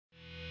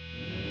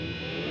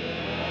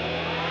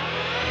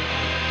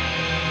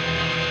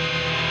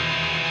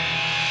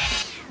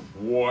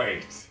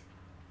Wait.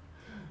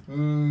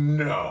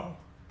 No.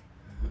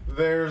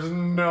 There's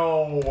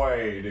no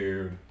way,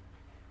 dude.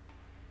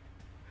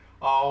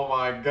 Oh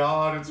my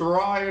god, it's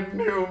Ryan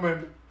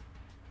Newman.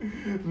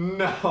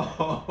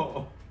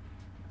 No.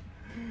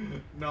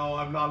 No,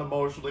 I'm not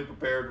emotionally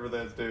prepared for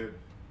this, dude.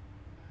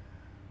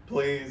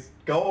 Please,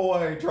 go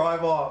away,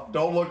 drive off.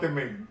 Don't look at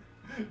me.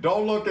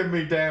 Don't look at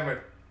me, damn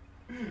it.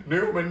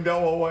 Newman,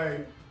 go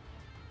away.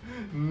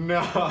 No.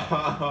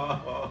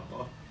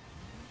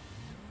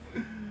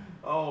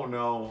 Oh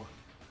no.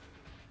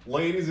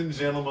 Ladies and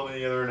gentlemen of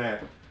the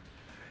internet.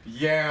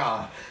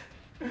 Yeah.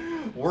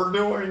 We're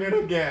doing it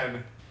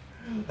again.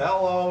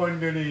 Hello and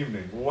good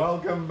evening.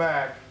 Welcome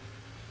back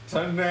to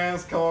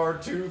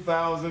NASCAR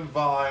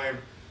 2005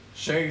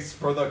 Chase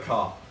for the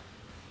Cup.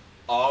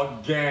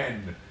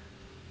 Again.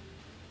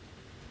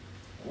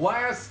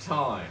 Last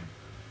time,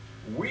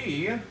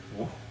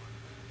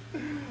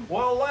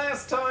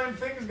 last time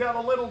things got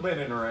a little bit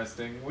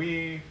interesting.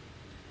 We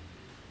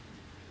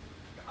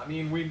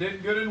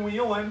did good in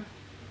wheeling.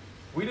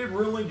 We did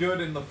really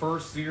good in the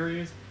first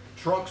series.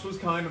 Trucks was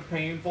kind of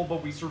painful,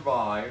 but we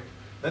survived.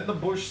 Then the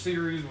Bush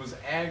series was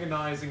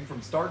agonizing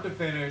from start to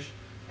finish,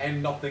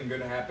 and nothing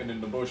good happened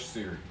in the Bush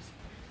series.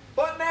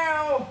 But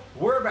now,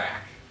 we're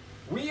back.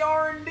 We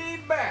are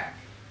indeed back.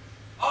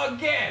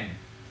 Again.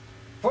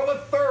 For the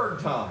third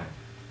time.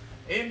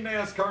 In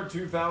NASCAR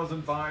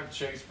 2005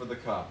 Chase for the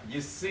Cup.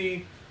 You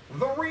see,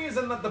 the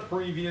reason that the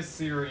previous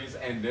series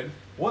ended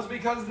was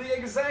because the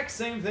exact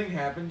same thing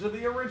happened to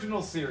the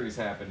original series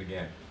happened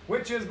again.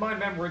 Which is my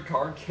memory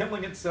card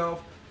killing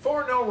itself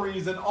for no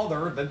reason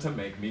other than to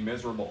make me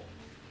miserable.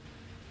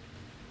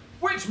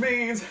 Which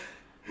means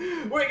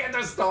we get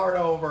to start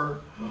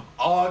over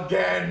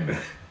again.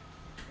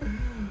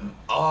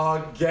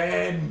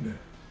 Again.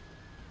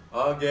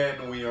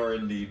 Again, we are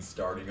indeed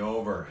starting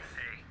over.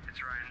 Hey,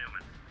 it's Ryan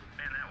Newman.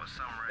 Man, that was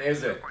some race.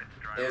 Is it?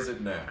 Is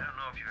it now? I don't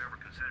know if you've ever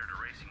considered a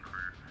racing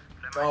career.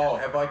 Oh,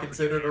 have I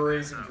considered a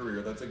racing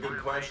career? That's a good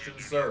question,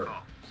 sir.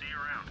 See you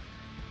around.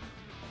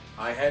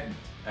 I hadn't,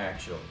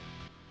 actually.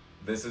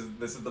 This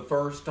is the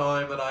first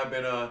time that I've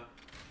been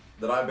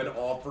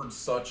offered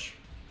such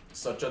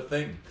a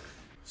thing.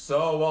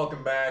 So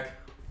welcome back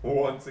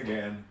once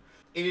again.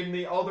 In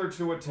the other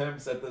two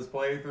attempts at this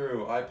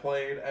playthrough, I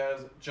played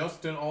as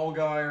Justin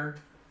Allgaier,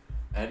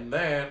 and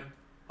then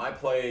I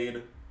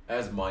played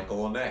as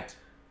Michael Annett.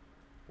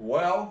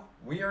 Well,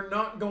 we are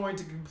not going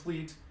to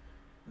complete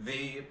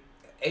the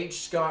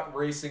H. Scott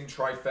Racing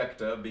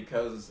trifecta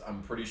because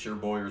I'm pretty sure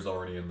Boyer's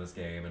already in this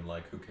game, and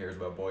like, who cares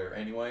about Boyer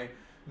anyway?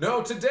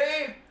 No,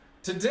 today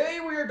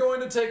we are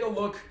going to take a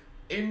look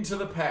into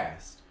the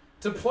past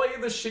to play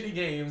the shitty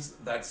games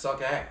that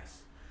suck ass.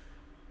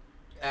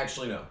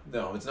 Actually,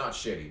 no, it's not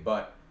shitty,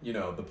 but, you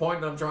know, the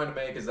point that I'm trying to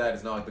make is that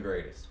it's not the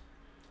greatest.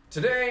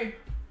 Today,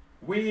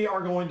 we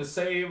are going to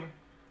save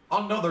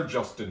another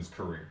Justin's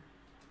career.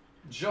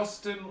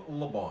 Justin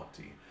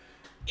Labonte.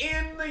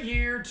 In the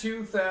year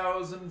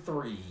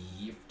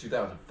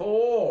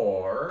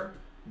 2004,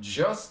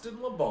 Justin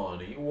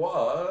Labonte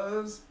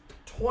was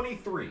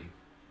 23.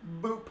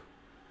 Boop.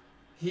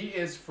 He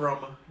is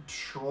from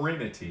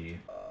Trinity,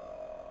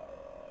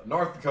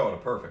 North Dakota,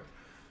 perfect.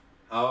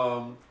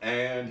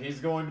 And he's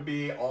going to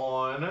be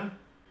on...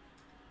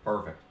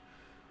 Perfect.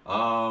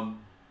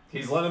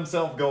 He's let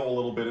himself go a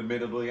little bit,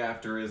 admittedly,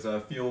 after his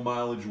fuel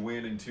mileage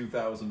win in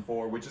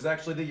 2004, which is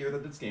actually the year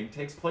that this game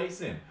takes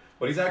place in.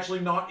 But he's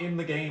actually not in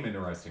the game,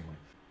 interestingly.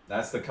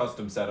 That's the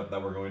custom setup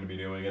that we're going to be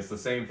doing. It's the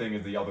same thing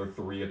as the other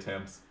 3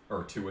 attempts,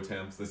 or 2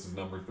 attempts. This is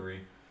number 3.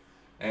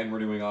 And we're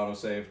doing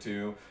autosave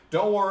too.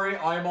 Don't worry,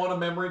 I'm on a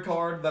memory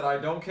card that I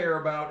don't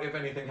care about if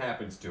anything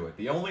happens to it.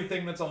 The only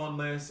thing that's on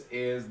this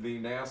is the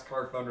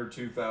NASCAR Thunder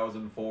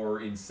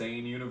 2004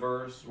 Insane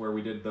Universe, where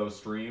we did those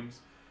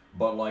streams.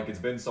 But like, it's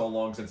been so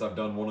long since I've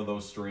done one of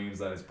those streams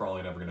that it's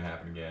probably never going to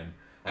happen again.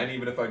 And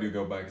even if I do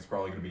go back, it's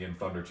probably going to be in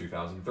Thunder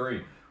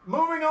 2003.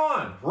 Moving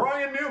on!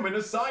 Ryan Newman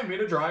assigned me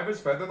to drive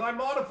his Featherline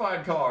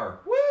modified car.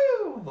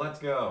 Woo! Let's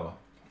go.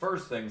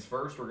 First things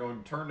first, we're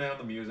going to turn down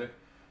the music.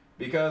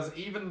 Because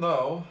even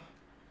though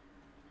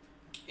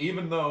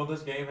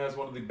this game has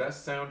one of the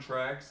best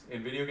soundtracks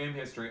in video game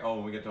history, oh,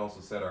 we get to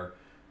also set our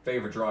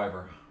favorite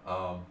driver,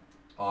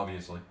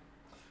 obviously,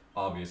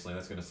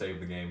 that's going to save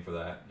the game for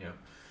that, yeah.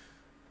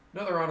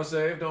 Another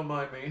autosave, don't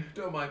mind me,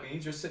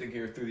 just sitting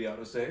here through the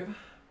autosave.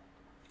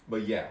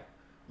 But yeah,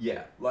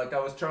 like I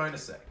was trying to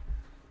say,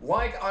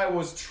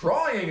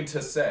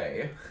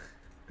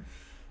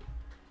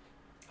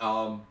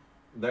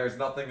 there's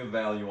nothing of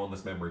value on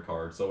this memory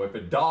card, so if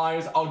it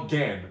dies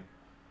again,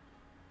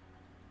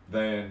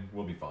 then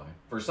we'll be fine.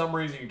 For some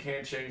reason, you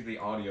can't change the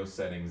audio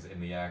settings in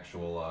the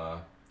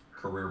actual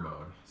career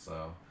mode,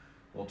 so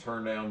we'll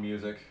turn down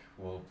music.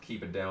 We'll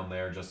keep it down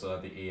there just so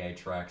that the EA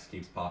tracks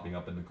keeps popping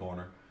up in the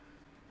corner.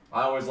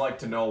 I always like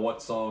to know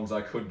what songs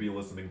I could be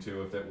listening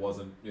to if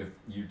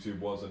YouTube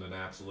wasn't an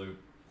absolute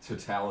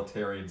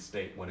totalitarian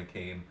state when it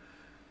came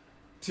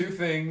to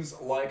things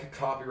like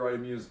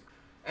copyrighted music.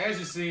 As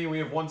you see, we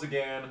have once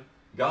again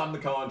gotten the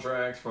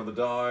contract for the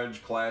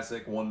Dodge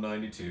Classic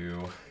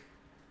 192.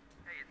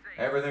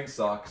 Everything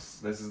sucks.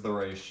 This is the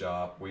race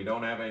shop. We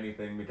don't have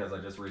anything because I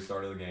just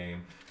restarted the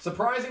game.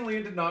 Surprisingly,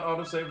 it did not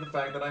autosave the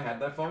fact that I had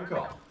that phone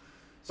call.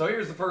 So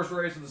here's the first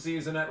race of the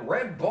season at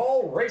Red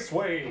Ball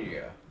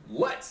Raceway.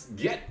 Let's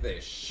get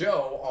this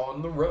show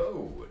on the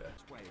road.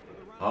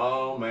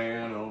 Oh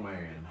man, oh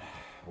man.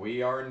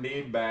 We are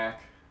indeed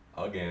back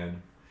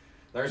again.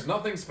 There's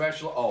nothing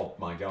special. Oh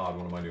my god,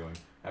 what am I doing?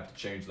 I have to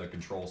change the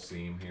control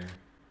scheme here.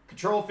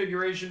 Control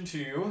configuration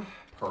 2.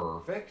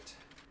 Perfect.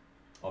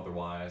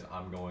 Otherwise,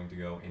 I'm going to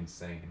go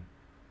insane.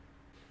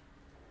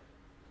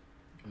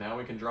 Now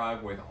we can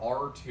drive with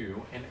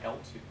R2 and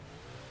L2.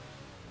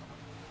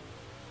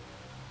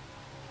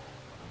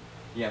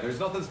 Yeah, there's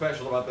nothing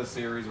special about this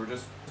series. We're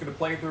just going to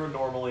play through it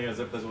normally as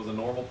if this was a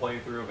normal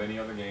playthrough of any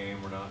other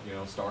game. We're not, you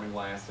know, starting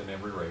last in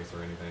every race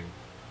or anything.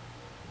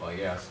 But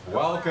yes,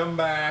 welcome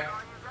back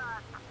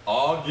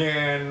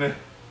again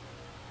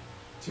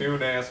to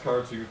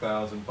NASCAR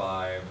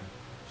 2005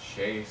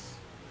 Chase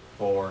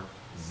for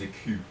the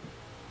Coupe.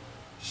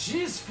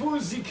 Chase for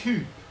the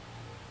Coupe.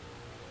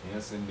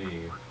 Yes,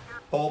 indeed.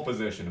 Pole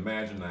position,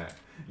 imagine that.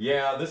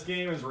 Yeah, this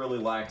game is really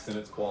lax in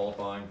its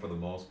qualifying for the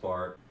most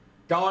part.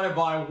 Got it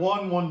by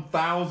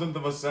 1/1000th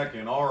of a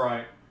second.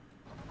 Alright.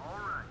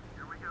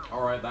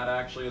 Alright, that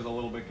actually is a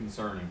little bit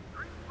concerning.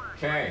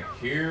 Okay,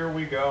 here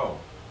we go.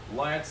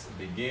 Let's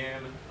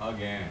begin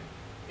again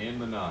in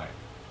the night.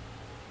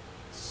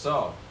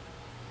 So,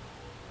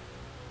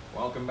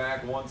 welcome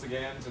back once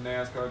again to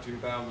NASCAR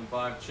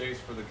 2005 Chase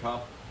for the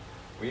Cup.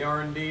 We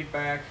are indeed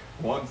back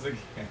once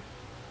again.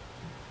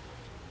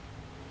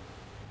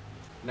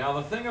 Now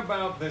the thing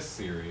about this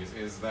series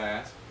is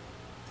that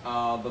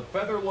the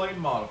Featherlight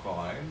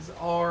modifieds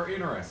are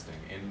interesting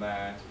in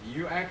that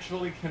you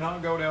actually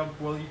cannot go down,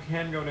 well you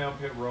can go down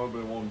pit road but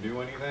it won't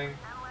do anything.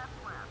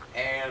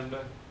 And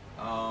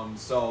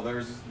so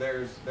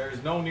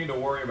there's no need to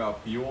worry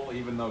about fuel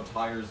even though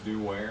tires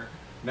do wear.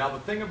 Now the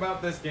thing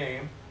about this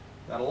game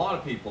that a lot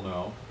of people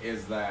know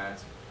is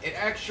that it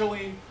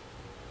actually,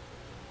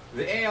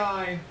 the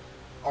AI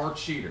are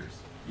cheaters.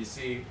 You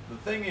see, the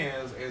thing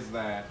is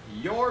that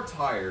your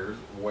tires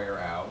wear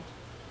out,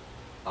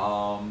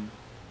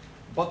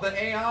 but the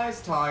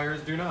AI's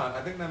tires do not.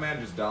 I think that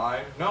man just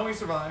died. No, he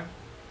survived.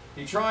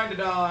 He tried to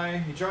die.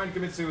 He tried to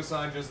commit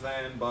suicide just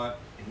then, but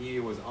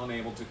he was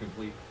unable to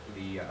complete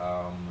the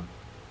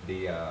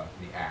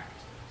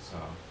act. So,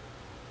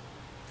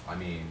 I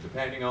mean,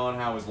 depending on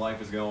how his life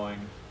is going,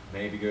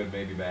 maybe good,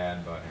 maybe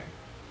bad, but hey.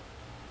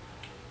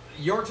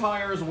 Your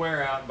tires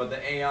wear out, but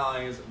the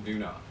AIs do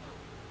not.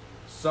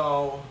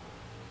 So,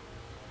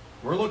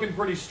 we're looking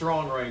pretty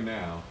strong right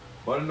now.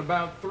 But in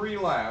about 3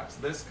 laps,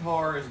 this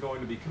car is going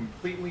to be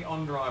completely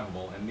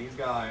undrivable, and these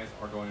guys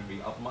are going to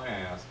be up my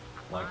ass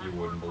like you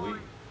wouldn't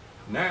believe.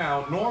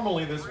 Now,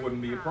 normally this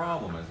wouldn't be a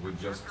problem, as we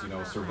just, you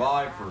know,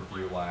 survive for a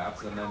few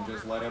laps and then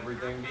just let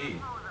everything be.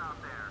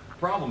 The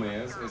problem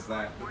is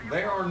that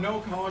there are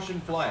no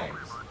caution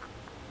flags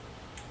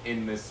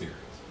in this series.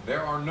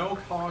 There are no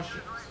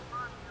cautions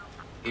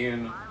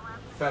in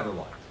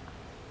Featherlight.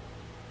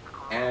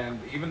 And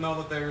even though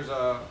that there's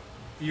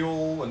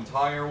fuel and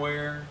tire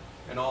wear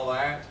and all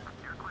that,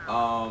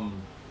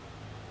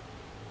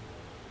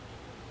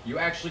 you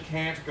actually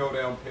can't go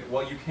down pit,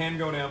 well you can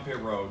go down pit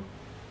road,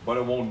 but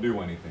it won't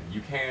do anything. You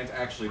can't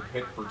actually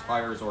pit for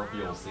tires or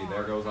fuel. See,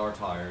 there goes our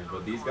tires,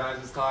 but these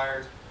guys'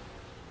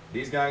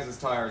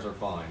 tires are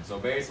fine. So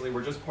basically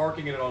we're just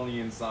parking it on the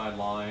inside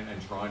line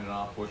and trying to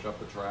not push up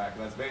the track.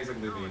 That's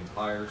basically the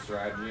entire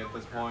strategy at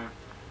this point.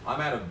 I'm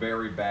at a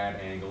very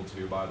bad angle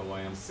too, by the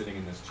way. I'm sitting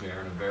in this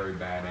chair in a very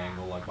bad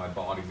angle, like my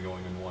body's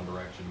going in one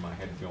direction, my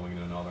head's going in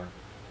another.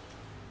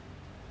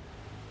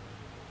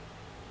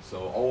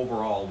 So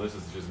overall, this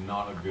is just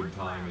not a good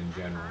time in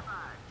general,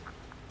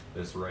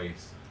 this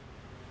race.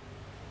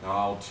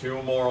 Oh,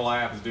 2 more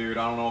laps, dude.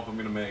 I don't know if I'm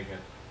gonna make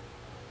it.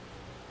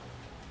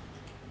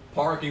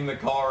 Parking the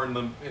car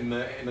in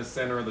the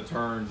center of the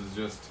turns is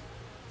just,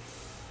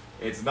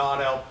 it's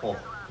not helpful.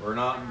 We're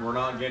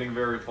not getting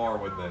very far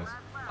with this.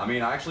 I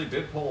mean, I actually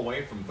did pull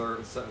away from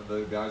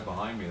the guys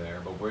behind me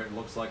there, but it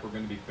looks like we're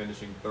going to be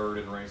finishing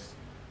 3rd in race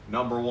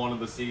number 1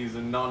 of the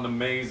season. Not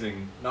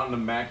an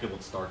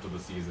immaculate start to the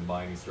season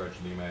by any stretch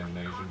of the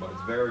imagination, but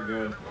it's very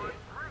good.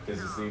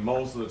 Because you see,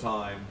 most of the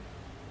time,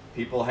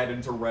 people head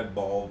into Red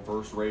Ball,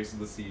 first race of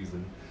the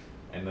season,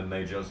 and then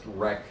they just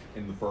wreck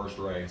in the first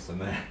race,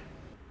 and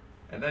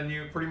then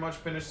you're pretty much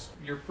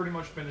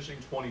finishing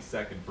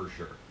 22nd for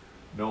sure,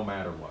 no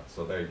matter what.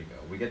 So there you go.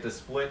 We get to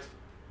split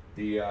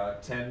the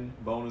 10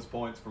 bonus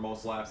points for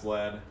most laps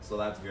led, so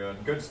that's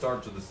good. Good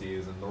start to the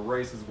season. The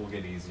races will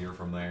get easier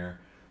from there.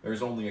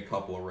 There's only a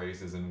couple of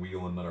races in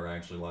Wheeling that are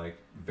actually like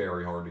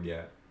very hard to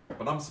get.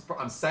 But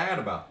I'm sad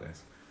about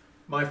this.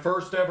 My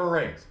first ever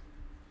race.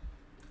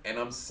 And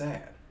I'm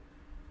sad.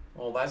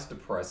 Well, that's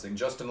depressing.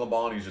 Justin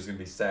Labonte's just gonna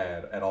be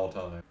sad at all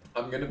times.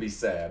 I'm gonna be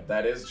sad.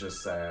 That is just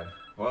sad.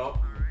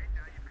 Well,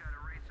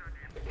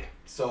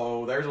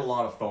 so there's a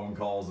lot of phone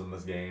calls in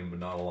this game, but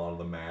not a lot of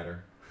them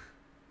matter.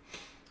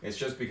 It's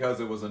just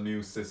because it was a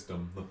new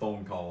system. The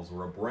phone calls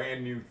were a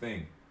brand new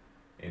thing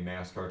in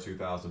NASCAR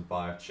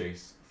 2005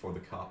 chase for the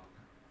cup.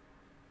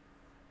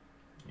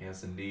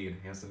 Yes, indeed.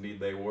 Yes, indeed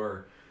they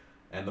were.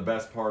 And the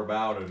best part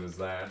about it is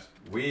that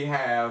we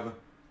have...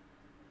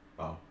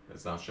 Oh,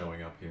 it's not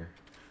showing up here.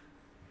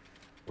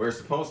 We're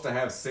supposed to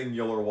have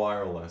singular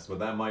wireless, but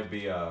that might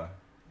be the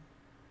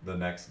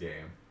next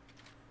game.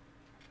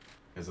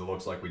 Because it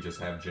looks like we just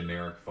have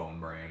generic phone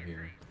brand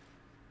here.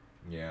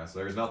 Yeah, so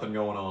there's nothing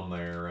going on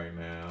there right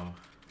now.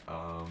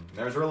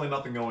 There's really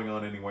nothing going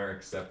on anywhere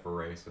except for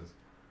races.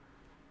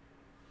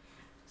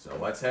 So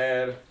let's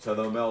head to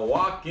the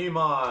Milwaukee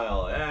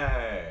Mile.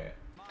 Hey!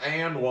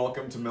 And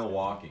welcome to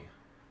Milwaukee.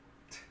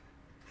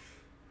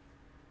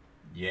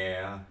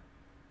 Yeah.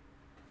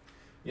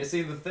 You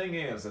see, the thing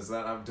is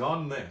that I've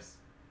done this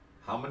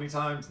how many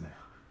times now?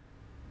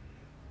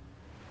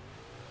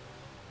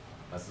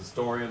 That's the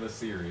story of the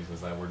series,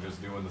 is that we're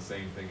just doing the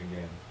same thing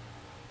again.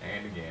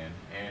 And again,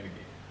 and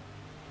again.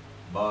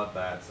 But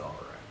that's alright.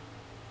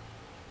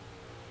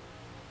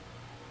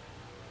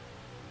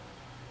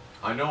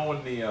 I know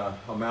in the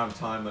amount of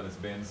time that it's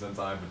been since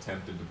I've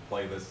attempted to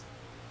play this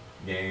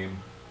game,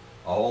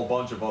 a whole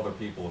bunch of other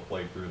people have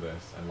played through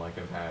this and like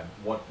have had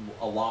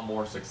a lot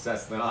more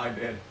success than I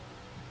did.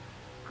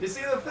 You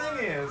see, the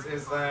thing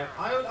is that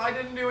I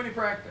didn't do any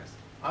practice.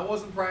 I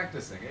wasn't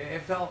practicing.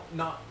 It felt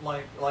not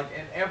like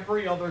in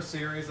every other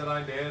series that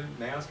I did,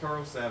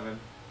 NASCAR 07,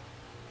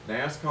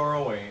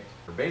 NASCAR 08,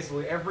 or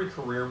basically every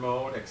career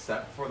mode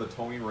except for the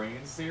Tony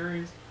Raines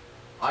series,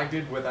 I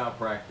did without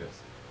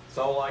practice.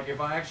 So like if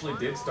I actually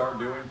did start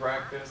doing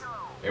practice,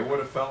 it would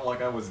have felt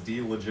like I was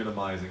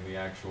delegitimizing the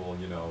actual,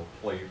 you know,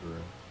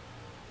 playthrough.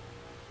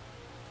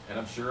 And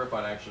I'm sure if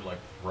I'd actually like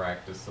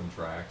practiced some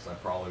tracks, I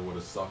probably would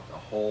have sucked a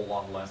whole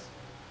lot less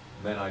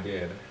than I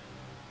did.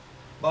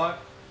 But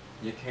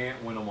you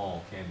can't win them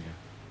all, can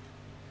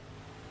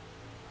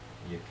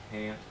you? You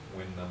can't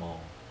win them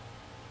all.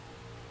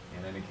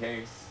 In any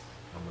case,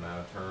 coming out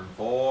of turn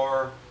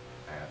 4,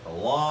 at the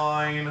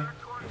line,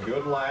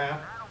 good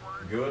lap,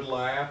 good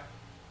lap.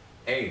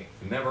 8th,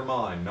 never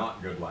mind,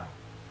 not good lap.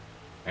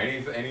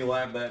 Any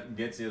lap that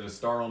gets you to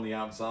start on the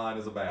outside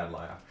is a bad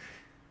lap.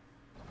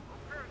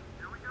 Okay,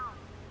 here we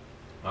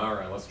go.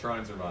 Alright, let's try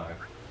and survive.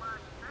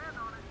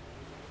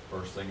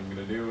 First thing I'm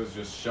going to do is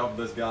just shove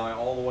this guy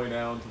all the way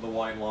down to the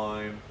white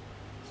line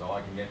so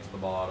I can get to the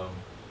bottom.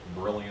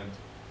 Brilliant.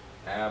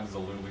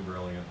 Absolutely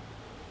brilliant.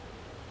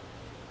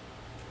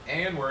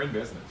 And we're in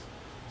business.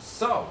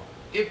 So,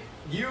 if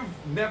you've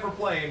never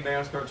played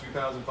NASCAR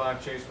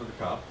 2005 Chase for the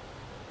Cup,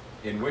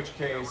 in which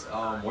case,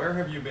 where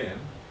have you been?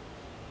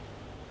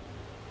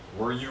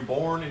 Were you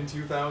born in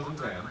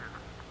 2010?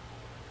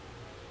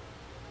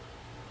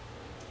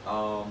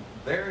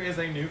 There is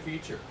a new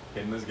feature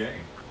in this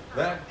game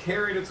that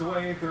carried its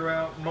way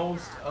throughout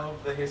most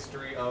of the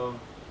history of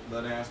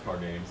the NASCAR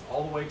games,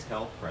 all the way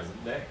till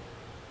present day.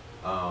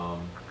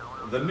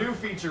 The new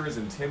feature is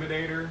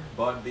Intimidator,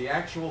 but the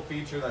actual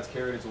feature that's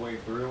carried its way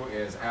through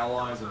is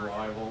Allies and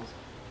Rivals.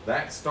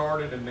 That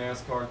started in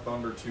NASCAR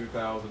Thunder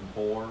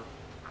 2004.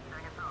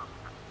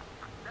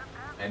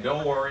 And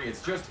don't worry,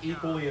 it's just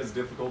equally as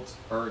difficult,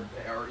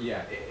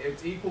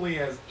 it's equally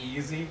as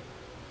easy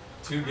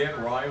to get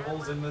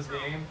rivals in this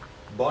game,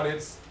 but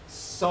it's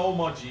so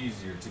much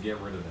easier to get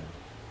rid of them.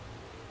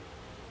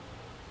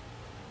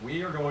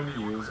 We are going to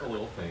use a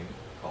little thing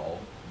called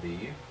the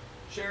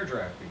share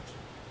draft feature.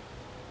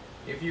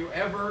 If you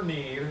ever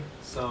need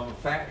some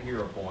fat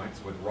hero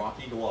points with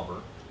Rocky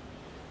Glover,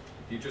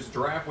 if you just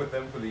draft with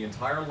them for the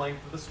entire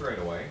length of the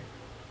straightaway,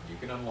 you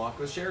can unlock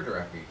the share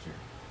draft feature.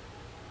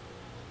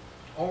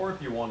 Or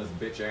if you want his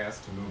bitch ass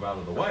to move out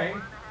of the way,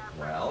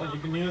 well, you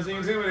can use the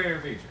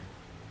Intimidator feature.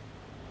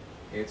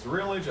 It's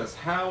really just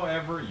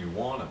however you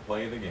want to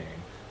play the game.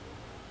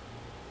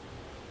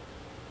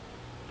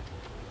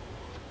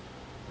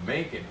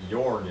 Make it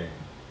your game.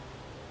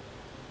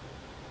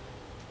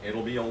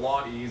 It'll be a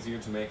lot easier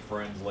to make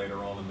friends later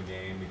on in the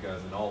game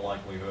because in all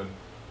likelihood,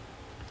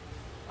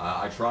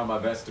 I try my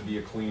best to be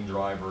a clean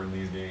driver in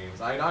these games.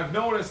 I've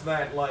noticed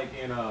that like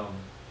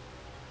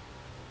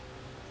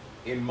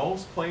in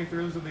most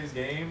playthroughs of these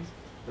games,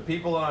 the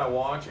people that I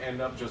watch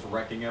end up just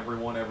wrecking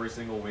everyone every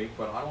single week,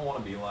 but I don't want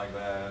to be like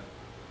that.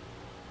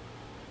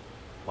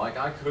 Like,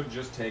 I could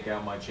just take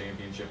out my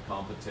championship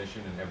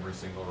competition in every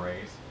single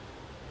race.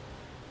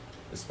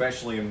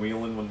 Especially in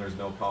wheeling when there's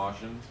no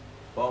cautions.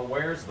 But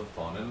where's the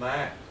fun in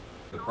that?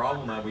 The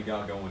problem that we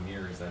got going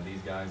here is that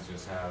these guys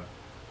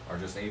are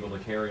just able to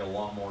carry a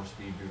lot more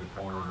speed through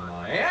the corners than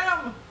I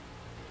am!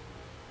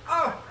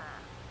 Oh!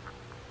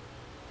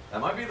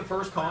 That might be the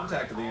first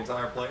contact of the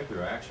entire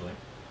playthrough, actually.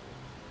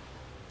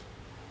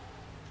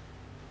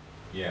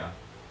 Yeah.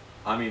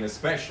 I mean,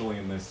 especially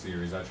in this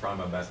series, I try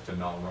my best to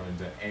not run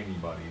into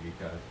anybody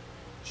because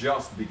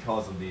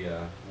of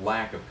the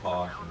lack of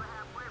caution.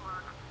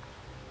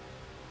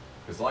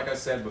 Because like I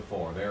said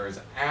before, there is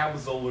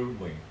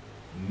absolutely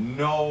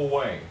no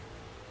way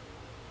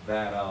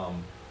that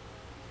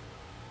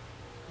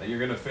that you're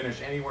going to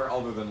finish anywhere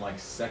other than like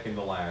second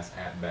to last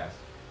at best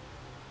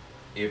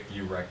if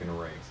you wreck in a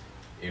race.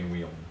 in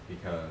wheeling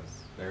because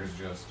there's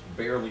just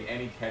barely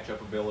any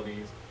catch-up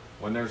abilities.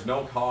 When there's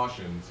no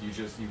cautions,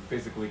 you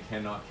physically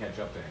cannot catch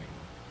up to anyone.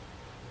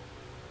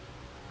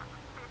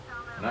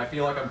 And I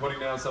feel like I'm putting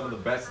down some of the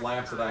best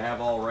laps that I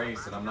have all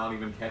race, and I'm not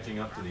even catching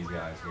up to these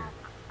guys here.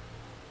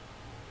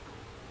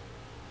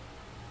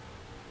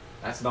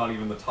 That's not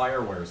even the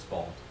tire wear's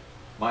fault.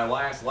 My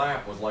last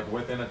lap was like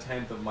within a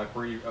tenth of my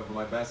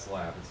best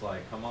lap. It's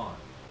like, come on.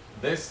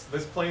 This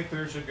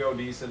playthrough should go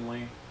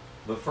decently.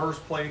 The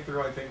first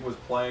playthrough I think was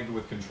plagued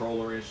with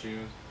controller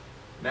issues.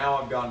 Now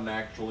I've got an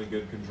actually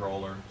good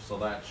controller, so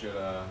that should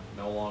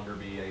no longer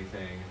be a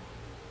thing.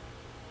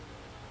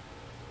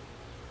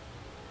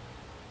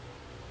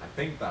 I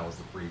think that was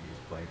the previous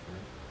playthrough.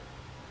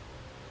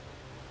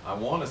 I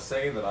want to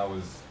say that I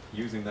was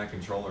using that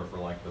controller for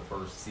like the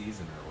first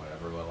season or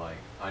whatever, but like,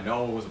 I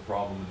know it was a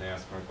problem in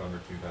NASCAR Thunder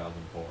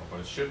 2004, but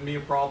it shouldn't be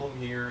a problem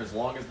here. As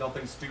long as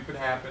nothing stupid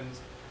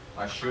happens,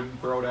 I shouldn't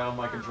throw down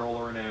my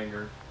controller in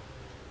anger.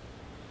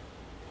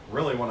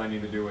 Really what I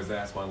need to do is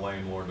ask my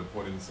landlord to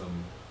put in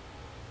some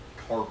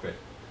carpet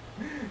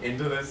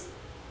into this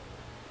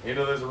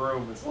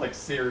room. It's like,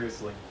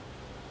 seriously.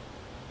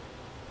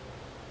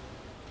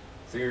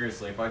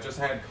 Seriously, if I just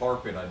had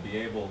carpet, I'd be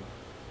able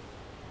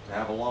to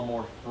have a lot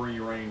more free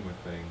reign with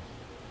things.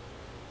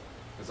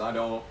 Because I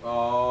don't...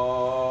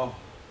 Oh...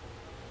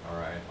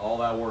 Alright, all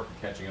that work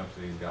of catching up to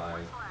these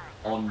guys,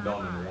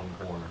 undone in one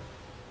corner.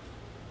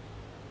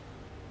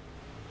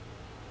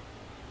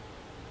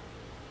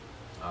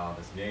 Oh,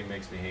 this game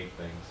makes me hate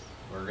things.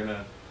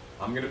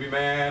 I'm gonna be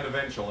mad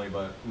eventually,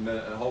 but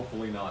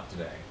hopefully not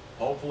today.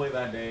 Hopefully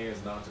that day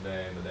is not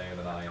today, the day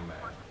that I am mad.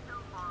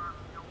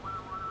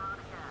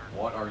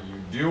 What are you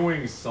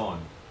doing, son?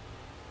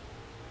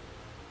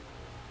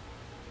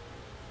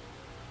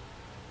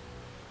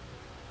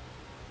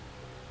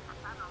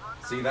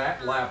 See,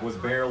 that lap was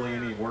barely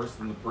any worse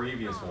than the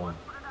previous one.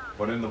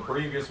 But in the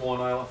previous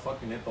one, I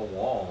fucking hit the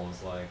wall.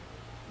 It's like,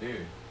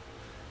 dude.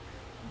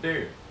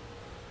 Dude.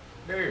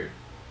 Dude.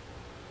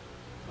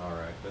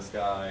 Alright, this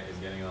guy is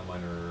getting on my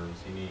nerves.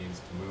 He needs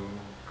to move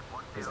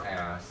his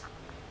ass.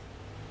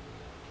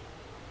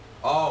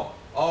 Oh!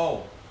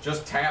 Oh!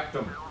 Just tapped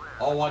him.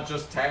 Oh, I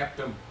just tapped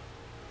him.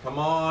 Come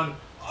on.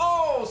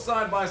 Oh!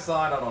 Side by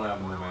side. I don't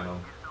have the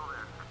momentum.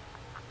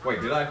 Wait,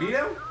 did I beat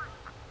him?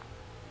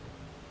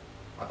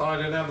 I thought I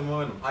didn't have the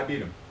momentum. I beat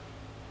him.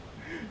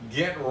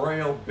 Get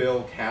railed,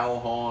 Bill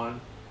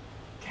Calhoun.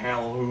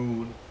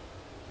 Calhoun.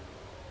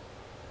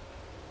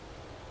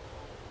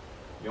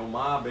 You're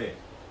my bitch.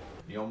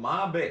 You're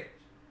my bitch.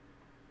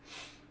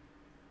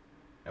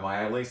 Am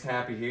I at least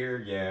happy here?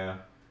 Yeah.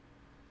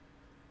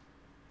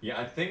 Yeah,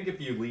 I think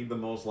if you lead the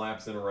most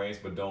laps in a race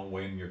but don't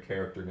win, your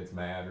character gets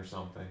mad or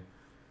something.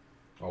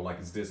 Or like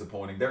it's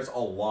disappointing. There's a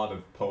lot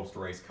of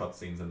post-race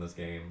cutscenes in this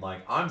game.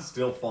 Like, I'm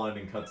still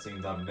finding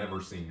cutscenes I've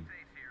never seen.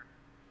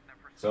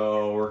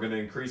 So, we're going to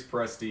increase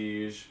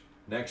prestige.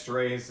 Next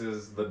race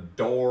is the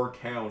Door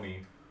County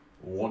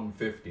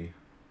 150.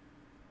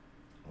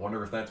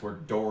 Wonder if that's where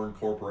Door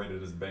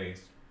Incorporated is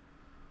based.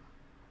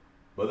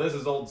 But this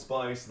is Old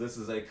Spice. This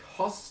is a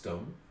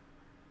custom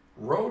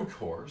road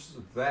course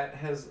that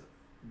has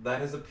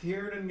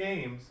appeared in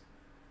games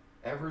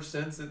ever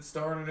since it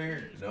started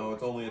airing. No,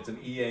 it's an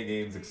EA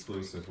Games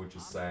exclusive, which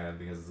is sad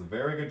because it's a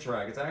very good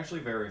track. It's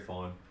actually very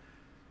fun.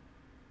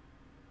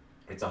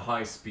 It's a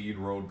high-speed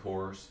road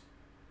course.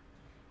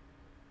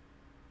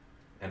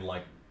 And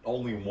like,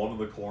 only one of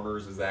the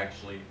corners is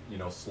actually, you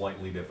know,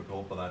 slightly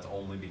difficult, but that's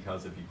only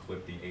because if you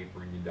clip the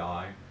apron, you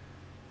die.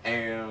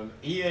 And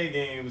EA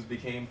Games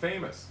became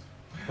famous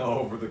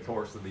over the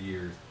course of the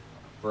years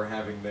for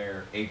having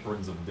their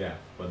aprons of death.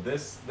 But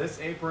this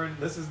apron,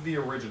 this is the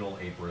original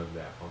apron of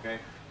death, okay?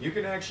 You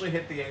can actually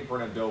hit the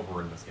apron at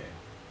Dover in this game.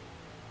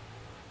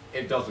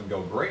 It doesn't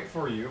go great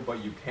for you,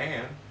 but you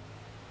can.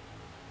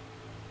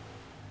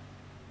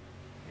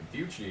 In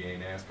future EA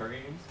NASCAR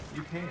games,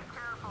 you can.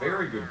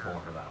 Very good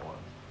corner, that one.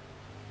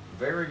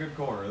 Very good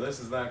corner. This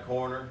is that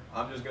corner.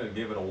 I'm just going to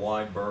give it a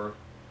wide berth.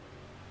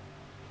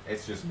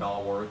 It's just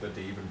not worth it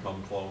to even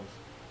come close.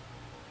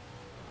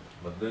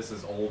 But this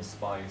is Old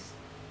Spice.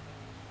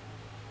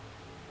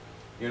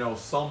 You know,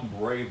 some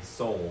brave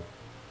soul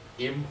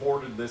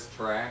imported this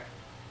track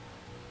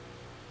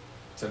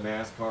to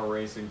NASCAR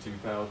Racing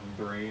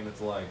 2003, and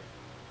it's like,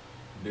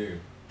 dude.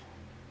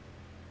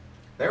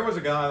 There was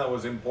a guy that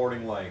was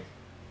importing, like,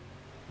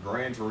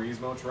 Gran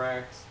Turismo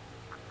tracks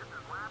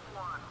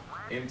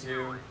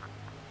into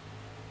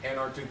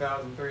NR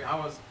 2003.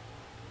 I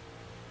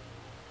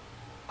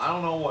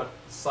don't know what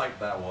site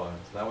that was.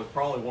 That was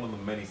probably one of the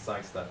many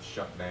sites that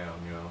shut down,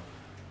 you know.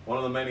 One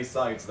of the many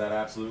sites that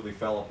absolutely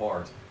fell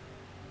apart.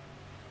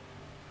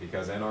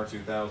 Because NR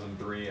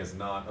 2003 is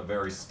not a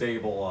very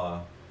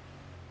stable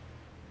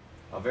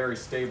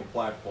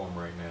platform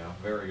right now.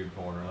 Very good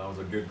corner. That was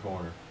a good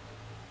corner.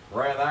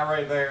 Right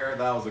there,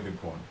 that was a good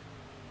corner.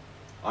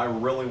 I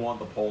really want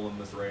the pole in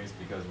this race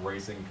because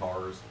racing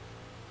cars,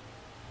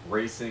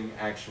 racing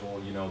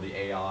actual, you know, the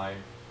AI,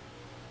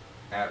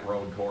 at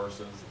road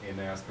courses in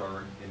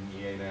NASCAR,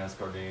 in EA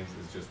NASCAR games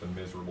is just a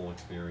miserable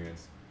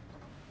experience.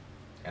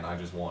 And I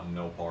just want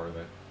no part of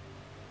it.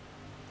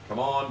 Come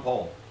on,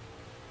 Paul.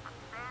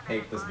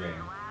 Hate this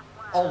game.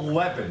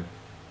 11.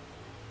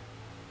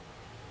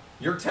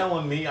 You're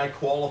telling me I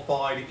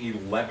qualified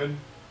 11?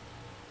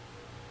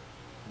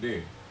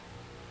 Dude.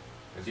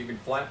 Because you can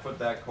flat foot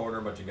that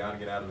corner, but you got to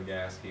get out of the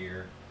gas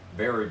here.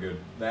 Very good.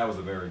 That was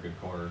a very good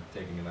corner,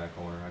 taking in that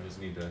corner. I just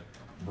need to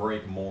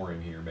brake more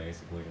in here,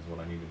 basically, is what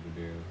I needed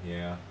to do.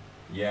 Yeah.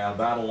 Yeah,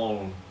 that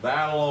alone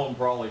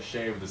probably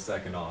shaved a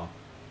second off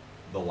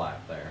the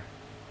lap there.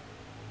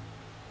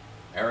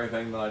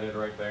 Everything that I did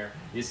right there.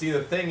 You see,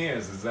 the thing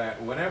is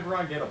that whenever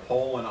I get a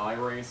pole in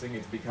iRacing,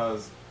 it's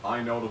because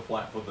I know to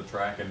flat foot the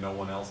track and no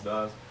one else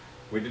does.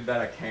 We did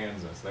that at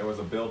Kansas. There was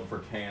a build for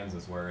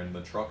Kansas where in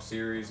the truck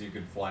series you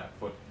could flat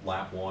foot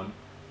lap 1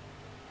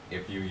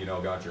 if you know,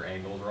 got your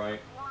angles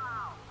right.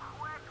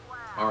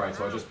 Alright,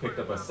 so I just picked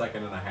up a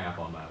second and a half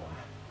on that one.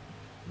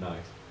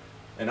 Nice.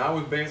 And I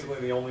was basically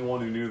the only one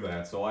who knew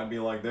that, so I'd be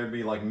like, there'd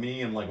be like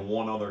me and like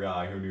one other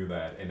guy who knew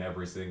that in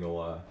every single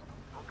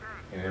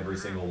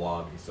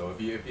lobby. So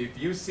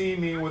if you see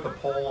me with a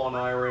pole on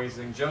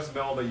iRacing, just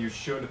know that you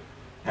should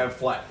have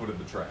flat-footed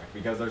the track,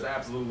 because there's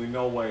absolutely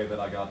no way that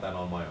I got that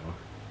on my own.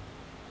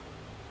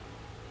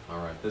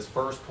 Alright, this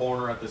first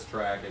corner at this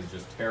track is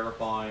just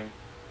terrifying.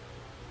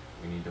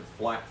 We need to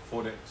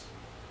flat-foot it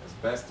as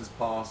best as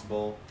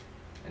possible.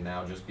 And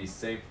now just be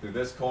safe through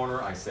this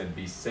corner. I said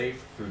be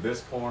safe through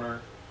this corner.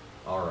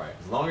 Alright,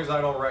 as long as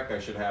I don't wreck, I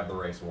should have the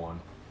race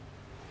won.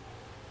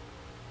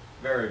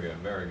 Very good,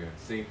 very good.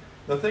 See,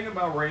 the thing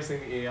about racing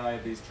the AI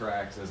at these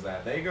tracks is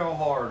that they go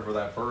hard for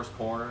that first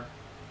corner,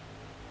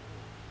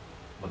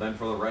 but then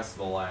for the rest of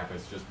the lap,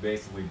 it's just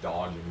basically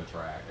dodging the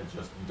track. It's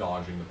just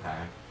dodging the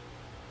pack.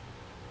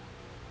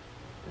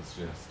 It's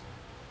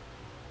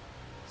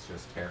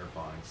just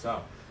terrifying.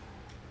 So,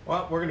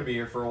 well, we're going to be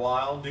here for a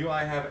while. Do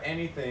I have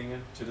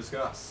anything to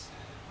discuss?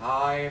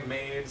 I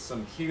made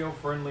some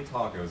keto-friendly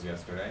tacos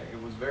yesterday.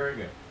 It was very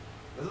good.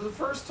 This is the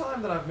first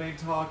time that I've made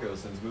tacos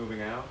since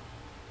moving out.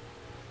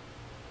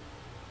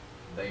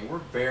 They were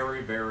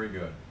very, very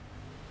good.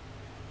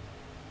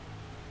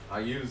 I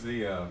use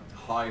the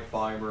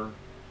high-fiber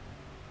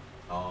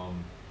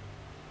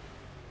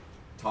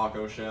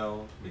taco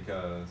shell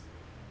because,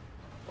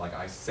 like,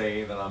 I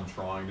say that I'm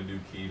trying to do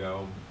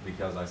keto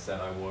because I said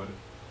I would.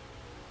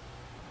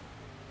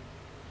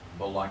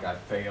 But, like, I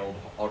failed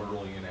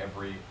utterly in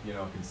every,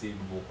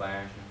 conceivable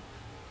fashion.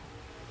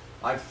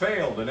 I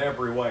failed in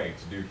every way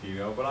to do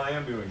keto, but I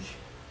am doing keto.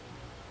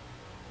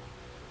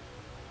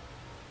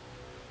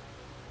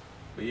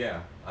 But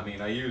yeah, I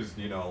mean, I used,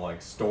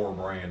 like,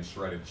 store-brand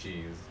shredded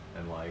cheese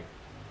and, like,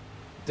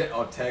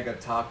 A4TECH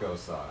taco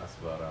sauce,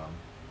 but,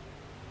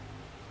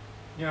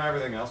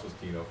 everything else was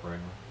keto-friendly.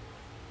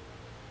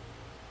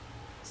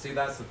 See,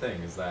 that's the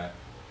thing, is that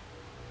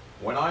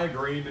when I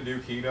agreed to do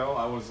keto,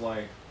 I was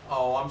like,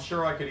 oh, I'm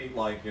sure I could eat,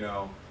 like,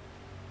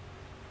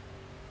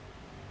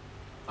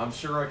 I'm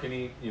sure I can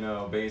eat,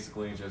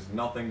 basically just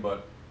nothing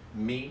but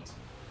meat,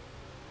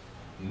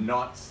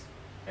 nuts,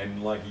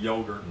 and, like,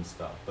 yogurt and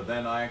stuff. But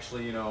then I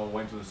actually,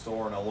 went to the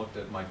store and I looked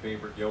at my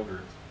favorite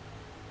yogurt,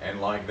 and,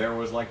 like, there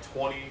was, like,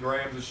 20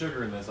 grams of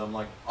sugar in this. I'm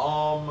like,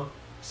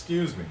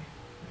 excuse me.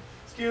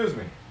 Excuse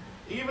me.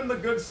 Even the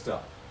good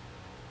stuff.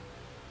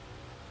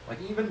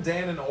 Like, even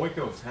Dan and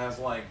Oikos has,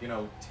 like,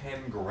 10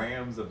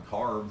 grams of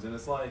carbs, and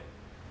it's like,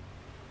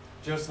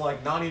 just,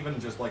 like, not even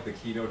just, like, the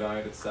keto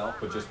diet itself,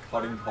 but just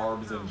cutting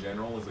carbs in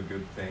general is a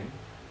good thing.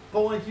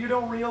 But, like, you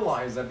don't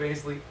realize that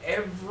basically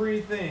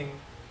everything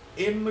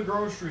in the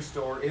grocery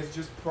store is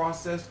just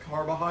processed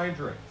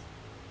carbohydrates.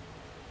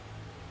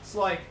 It's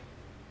like,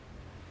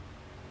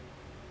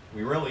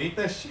 we really eat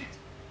this shit?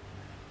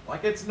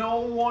 Like, it's no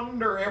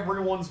wonder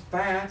everyone's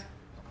fat.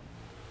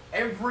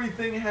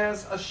 Everything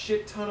has a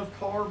shit ton of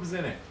carbs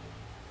in it.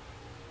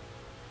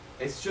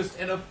 It's just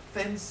an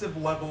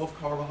offensive level of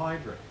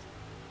carbohydrates.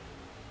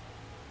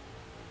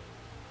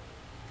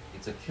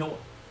 It's a killer.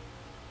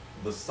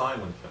 The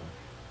silent killer.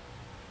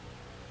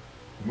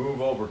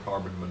 Move over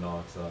carbon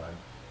monoxide.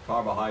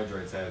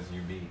 Carbohydrates has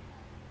you beat.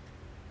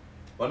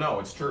 But no,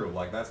 it's true.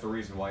 Like, that's the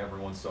reason why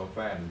everyone's so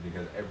fat, is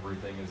because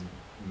everything is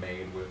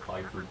made with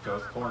high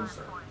fructose corn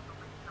syrup.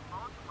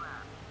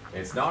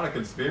 It's not a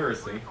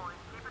conspiracy.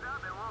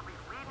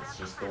 It's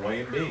just the way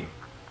it be.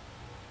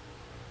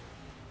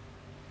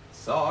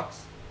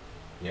 Sucks.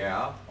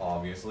 Yeah,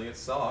 obviously it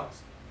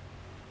sucks.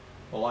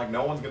 But, like,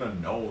 no one's gonna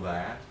know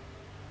that.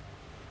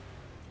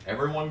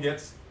 Everyone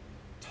gets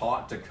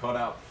taught to cut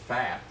out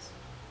fats.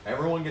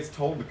 Everyone gets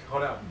told to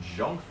cut out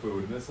junk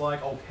food, and it's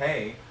like,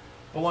 okay,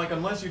 but, like,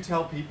 unless you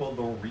tell people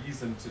the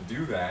reason to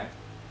do that,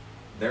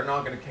 they're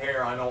not gonna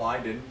care. I know I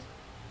didn't.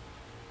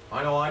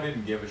 I know I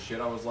didn't give a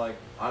shit. I was like,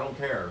 I don't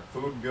care.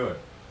 Food good.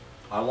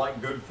 I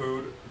like good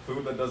food.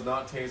 Food that does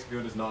not taste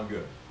good is not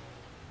good.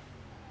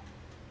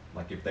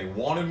 Like, if they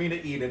wanted me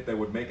to eat it, they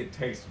would make it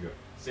taste good.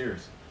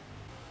 Seriously.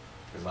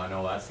 Because I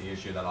know that's the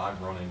issue that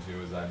I've run into,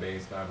 is that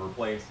basically I've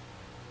replaced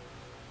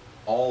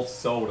all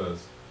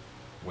sodas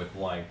with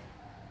like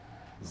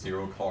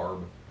 0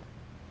 carb.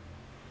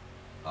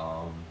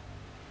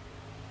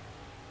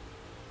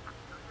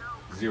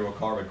 0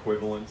 carb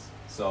equivalents.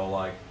 So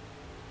like,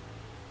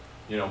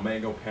 you know,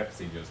 Mango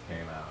Pepsi just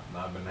came out, and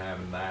I've been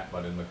having that,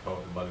 but in the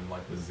Coke, but in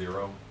like the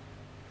Zero.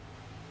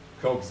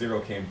 Coke Zero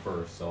came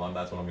first, so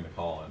that's what I'm gonna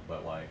call it.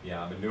 But like,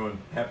 yeah, I've been doing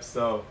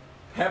Pepsi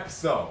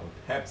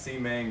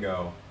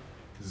Mango,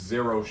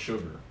 0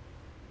 sugar,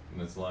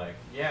 and it's like,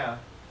 yeah.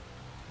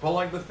 But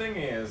like the thing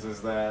is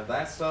that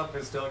that stuff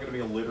is still gonna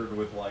be littered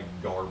with like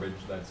garbage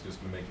that's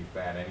just gonna make you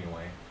fat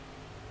anyway.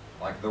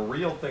 Like the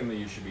real thing that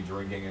you should be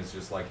drinking is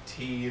just like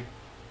tea,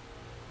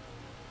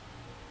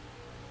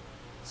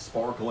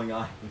 sparkling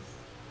ice.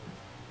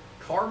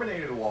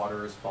 Carbonated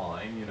water is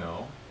fine, you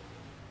know.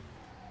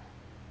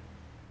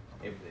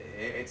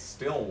 It's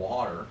still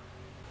water.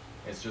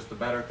 It's just a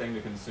better thing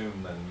to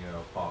consume than, you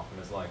know, pop. And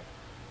it's like,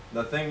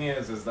 the thing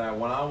is that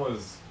when I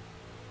was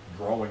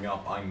growing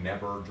up, I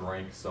never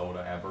drank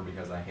soda ever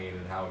because I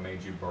hated how it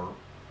made you burp.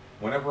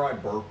 Whenever I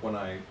burp when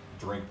I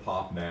drink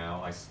pop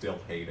now, I still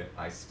hate it.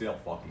 I still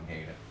fucking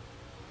hate it.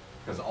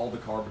 Because all the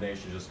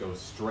carbonation just goes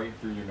straight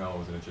through your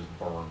nose and it just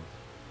burns.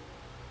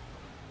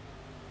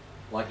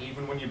 Like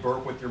even when you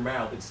burp with your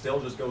mouth, it still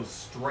just goes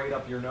straight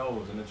up your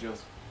nose and it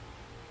just...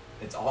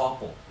 It's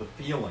awful. The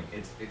feeling.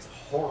 It's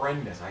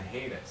horrendous. I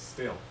hate it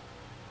still.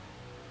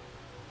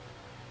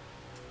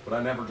 But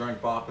I never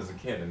drank pop as a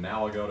kid, and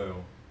now I go to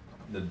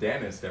the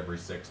dentist every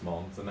 6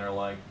 months, and they're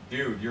like,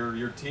 dude,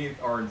 your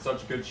teeth are in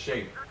such good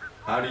shape.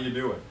 How do you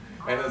do it?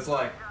 And it's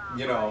like,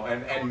 you know,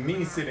 and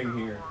me sitting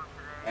here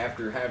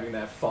after having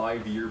that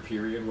 5-year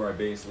period where I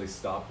basically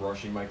stopped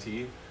brushing my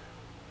teeth,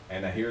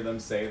 and I hear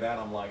them say that,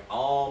 I'm like,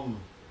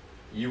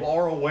 you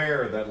are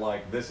aware that,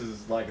 like, this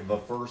is, like, the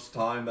first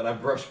time that I've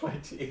brushed my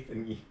teeth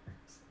in years.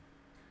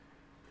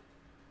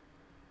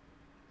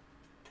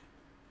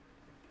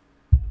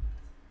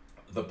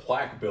 The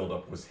plaque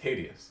buildup was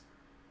hideous,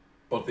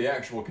 but the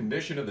actual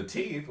condition of the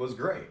teeth was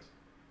great.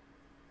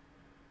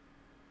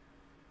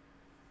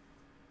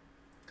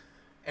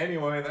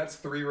 Anyway, that's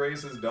 3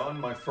 races done.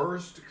 My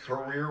first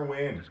career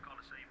win.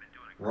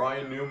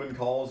 Ryan Newman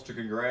calls to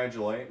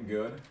congratulate.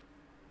 Good.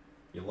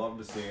 You love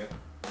to see it.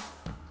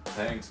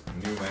 Thanks,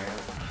 new man.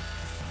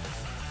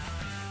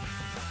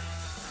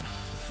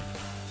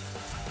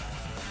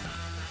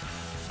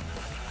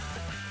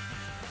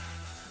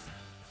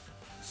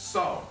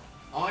 So,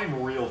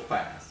 I'm real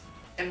fast,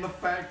 and the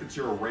fact that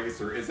you're a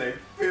racer is a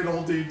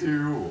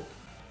fiddle-dee-doo.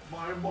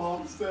 My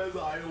mom says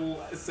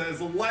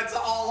let's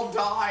all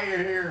die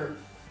here.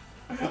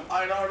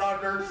 I don't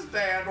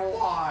understand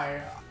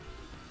why.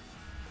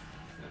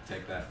 I'm gonna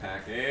take that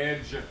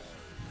package.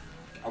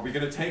 Are we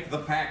gonna take the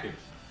package?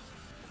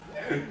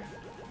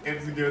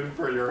 It's good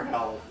for your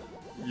health.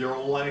 Your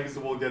legs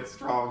will get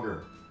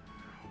stronger.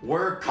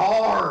 We're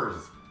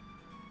cars!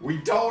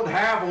 We don't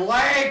have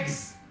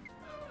legs!